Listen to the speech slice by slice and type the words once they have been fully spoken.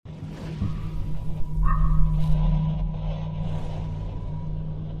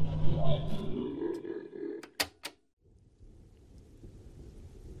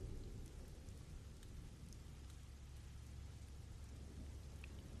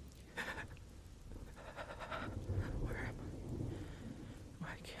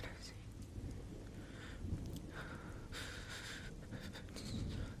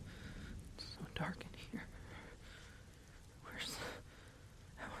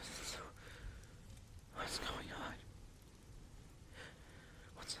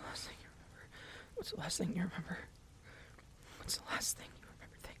What's the last thing you remember? What's the last thing you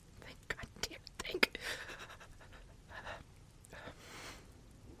remember? Think, God damn it, think.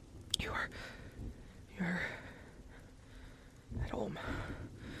 You're at home.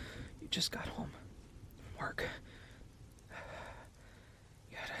 You just got home from work.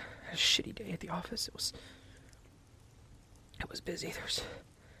 You had a shitty day at the office. It was busy.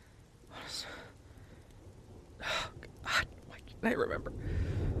 Oh, God, why can't I remember?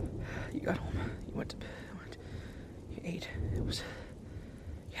 You got home. You went to bed. You ate. You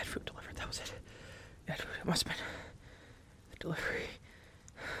had food delivered. That was it. You had food. It must have been the delivery.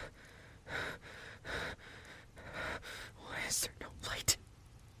 Why is there no light?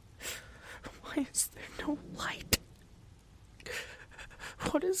 Why is there no light?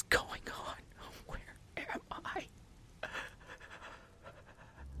 What is going on? Where am I?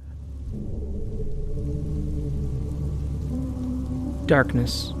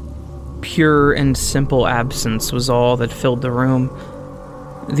 Darkness. Pure and simple absence was all that filled the room.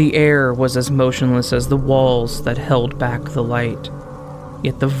 The air was as motionless as the walls that held back the light,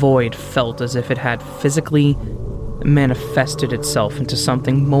 yet the void felt as if it had physically manifested itself into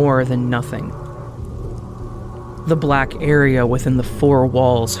something more than nothing. The black area within the four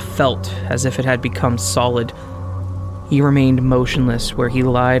walls felt as if it had become solid. He remained motionless where he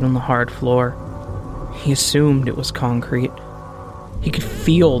lied on the hard floor. He assumed it was concrete. He could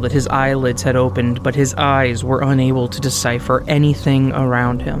feel that his eyelids had opened, but his eyes were unable to decipher anything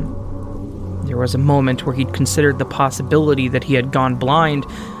around him. There was a moment where he'd considered the possibility that he had gone blind,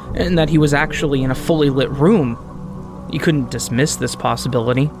 and that he was actually in a fully lit room. He couldn't dismiss this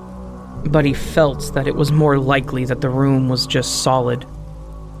possibility, but he felt that it was more likely that the room was just solid.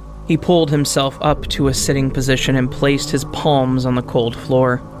 He pulled himself up to a sitting position and placed his palms on the cold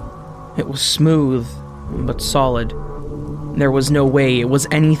floor. It was smooth, but solid. There was no way it was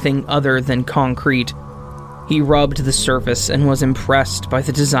anything other than concrete. He rubbed the surface and was impressed by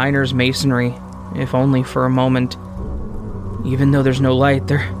the designer's masonry, if only for a moment. Even though there's no light,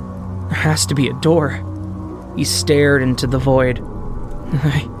 there has to be a door. He stared into the void.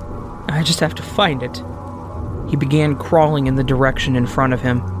 I just have to find it. He began crawling in the direction in front of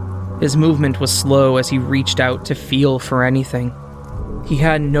him. His movement was slow as he reached out to feel for anything. He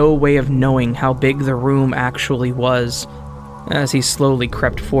had no way of knowing how big the room actually was. As he slowly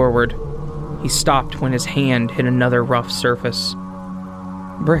crept forward, he stopped when his hand hit another rough surface.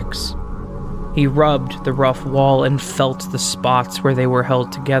 Bricks. He rubbed the rough wall and felt the spots where they were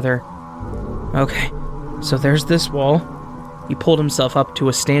held together. Okay, so there's this wall. He pulled himself up to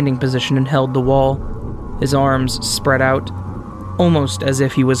a standing position and held the wall, his arms spread out, almost as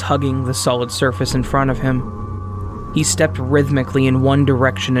if he was hugging the solid surface in front of him. He stepped rhythmically in one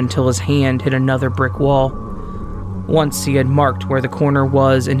direction until his hand hit another brick wall. Once he had marked where the corner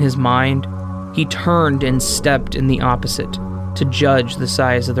was in his mind, he turned and stepped in the opposite to judge the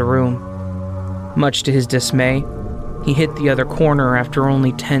size of the room. Much to his dismay, he hit the other corner after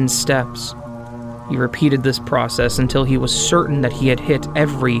only 10 steps. He repeated this process until he was certain that he had hit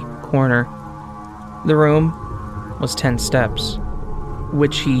every corner. The room was 10 steps,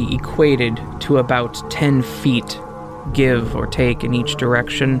 which he equated to about 10 feet, give or take in each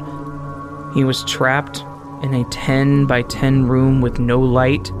direction. He was trapped in a 10 by 10 room with no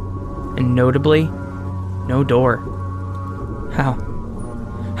light, and notably, no door.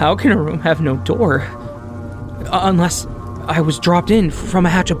 How can a room have no door? Unless I was dropped in from a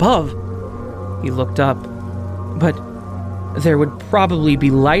hatch above. He looked up, but there would probably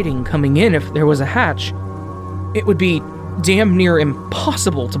be lighting coming in if there was a hatch. It would be damn near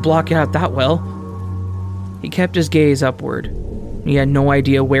impossible to block it out that well. He kept his gaze upward. He had no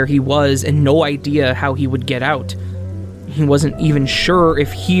idea where he was and no idea how he would get out. He wasn't even sure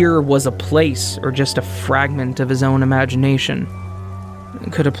if here was a place or just a fragment of his own imagination.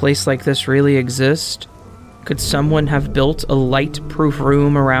 Could a place like this really exist? Could someone have built a light-proof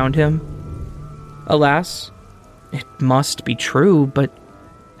room around him? Alas, it must be true, but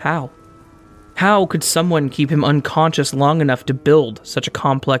how? How could someone keep him unconscious long enough to build such a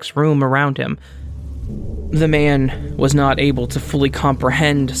complex room around him? The man was not able to fully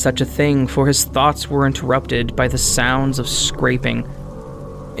comprehend such a thing, for his thoughts were interrupted by the sounds of scraping.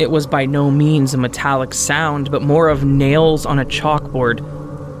 It was by no means a metallic sound, but more of nails on a chalkboard.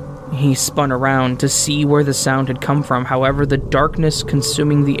 He spun around to see where the sound had come from. However, the darkness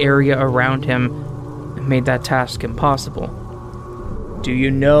consuming the area around him made that task impossible. "Do you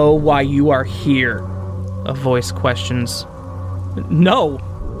know why you are here?" a voice questions. "No,"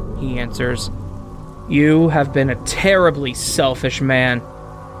 he answers. "You have been a terribly selfish man."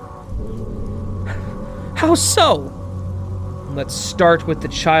 "How so?" Let's start with the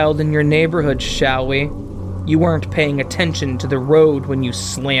child in your neighborhood, shall we? You weren't paying attention to the road when you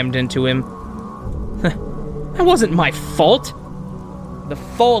slammed into him. That wasn't my fault. The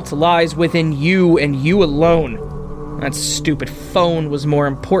fault lies within you and you alone. That stupid phone was more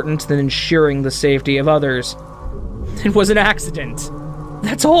important than ensuring the safety of others. It was an accident.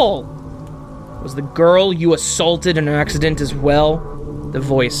 That's all. Was the girl you assaulted an accident as well? The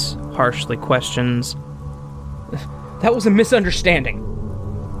voice harshly questions. That was a misunderstanding.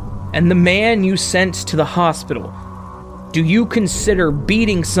 And the man you sent to the hospital, do you consider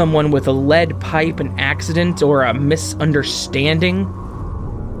beating someone with a lead pipe an accident or a misunderstanding?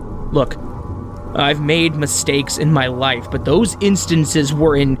 Look, I've made mistakes in my life, but those instances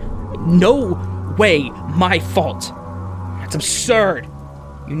were in no way my fault. That's absurd.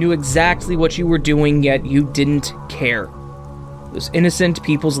 You knew exactly what you were doing, yet you didn't care. Those innocent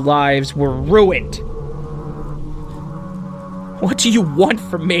people's lives were ruined. What do you want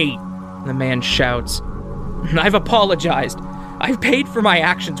from me? The man shouts. I've apologized. I've paid for my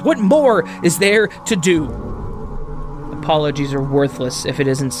actions. What more is there to do? Apologies are worthless if it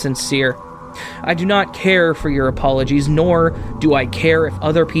isn't sincere. I do not care for your apologies, nor do I care if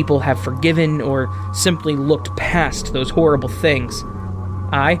other people have forgiven or simply looked past those horrible things.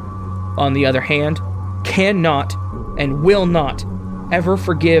 I, on the other hand, cannot and will not ever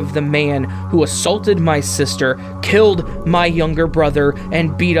forgive the man who assaulted my sister, killed my younger brother,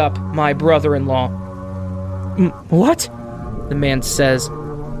 and beat up my brother-in-law. What? The man says,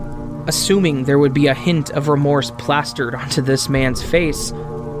 assuming there would be a hint of remorse plastered onto this man's face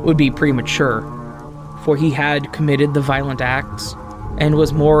would be premature, for he had committed the violent acts and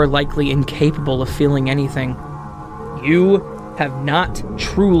was more likely incapable of feeling anything. You have not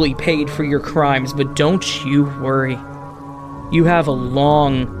truly paid for your crimes, but don't you worry. You have a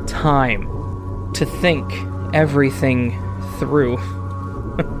long time to think everything through.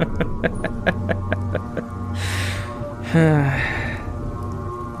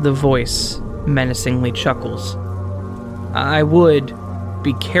 The voice menacingly chuckles. I would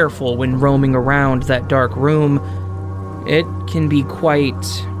be careful when roaming around that dark room. It can be quite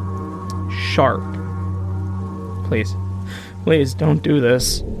sharp. Please don't do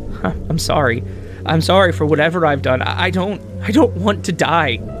this. I'm sorry. I'm sorry for whatever I've done. I don't want to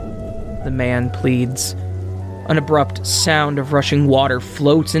die. The man pleads. An abrupt sound of rushing water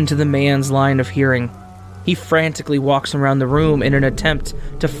floats into the man's line of hearing. He frantically walks around the room in an attempt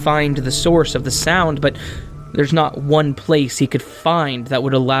to find the source of the sound, but there's not one place he could find that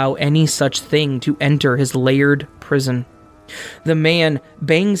would allow any such thing to enter his layered prison. The man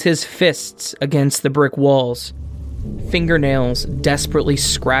bangs his fists against the brick walls, fingernails desperately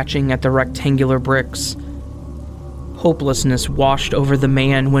scratching at the rectangular bricks. Hopelessness washed over the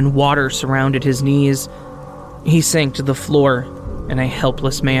man when water surrounded his knees. He sank to the floor in a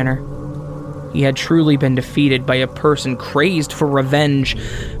helpless manner. He had truly been defeated by a person crazed for revenge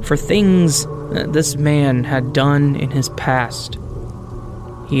for things that this man had done in his past.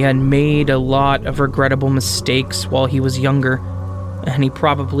 He had made a lot of regrettable mistakes while he was younger, and he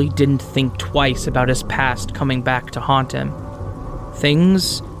probably didn't think twice about his past coming back to haunt him.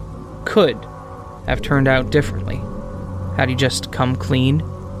 Things could have turned out differently had he just come clean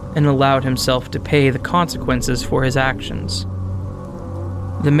and allowed himself to pay the consequences for his actions.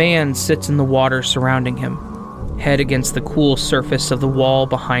 The man sits in the water surrounding him, head against the cool surface of the wall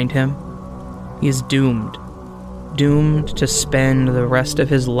behind him. He is doomed to spend the rest of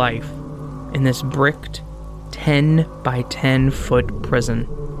his life in this bricked 10 by 10 foot prison.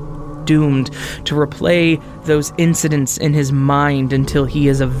 Doomed to replay those incidents in his mind until he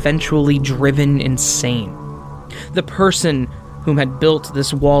is eventually driven insane. The person whom had built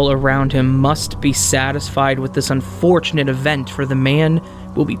this wall around him must be satisfied with this unfortunate event, for the man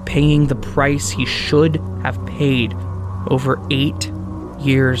will be paying the price he should have paid over 8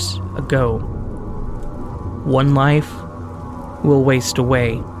 years ago. One life will waste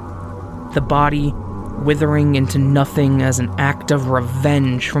away, the body withering into nothing as an act of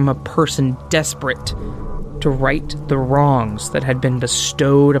revenge from a person desperate to right the wrongs that had been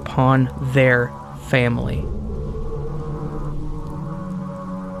bestowed upon their family.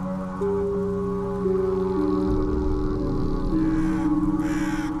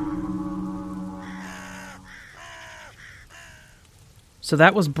 So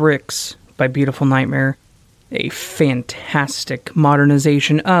that was Bricks by Beautiful Nightmare, a fantastic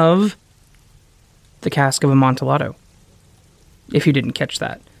modernization of The Cask of Amontillado, if you didn't catch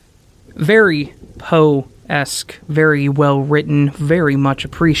that. Very Poe-esque, very well written, very much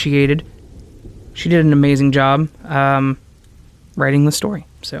appreciated. She did an amazing job writing the story.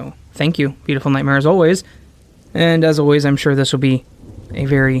 So thank you, Beautiful Nightmare, as always. And as always, I'm sure this will be a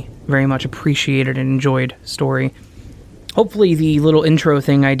very, very much appreciated and enjoyed story. Hopefully the little intro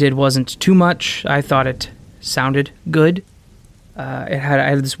thing I did wasn't too much. I thought it sounded good. I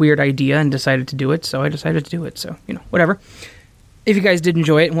had this weird idea and decided to do it, so I decided to do it. So, whatever. If you guys did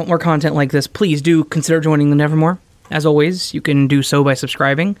enjoy it and want more content like this, please do consider joining the Nevermore. As always, you can do so by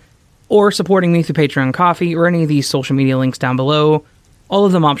subscribing or supporting me through Patreon, Coffee, or any of these social media links down below. All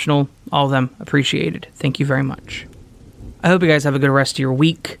of them optional, all of them appreciated. Thank you very much. I hope you guys have a good rest of your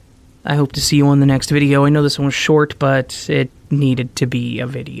week. I hope to see you on the next video. I know this one was short, but it needed to be a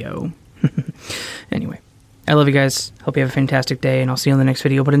video. Anyway, I love you guys. Hope you have a fantastic day, and I'll see you on the next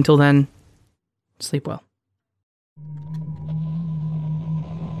video. But until then, sleep well.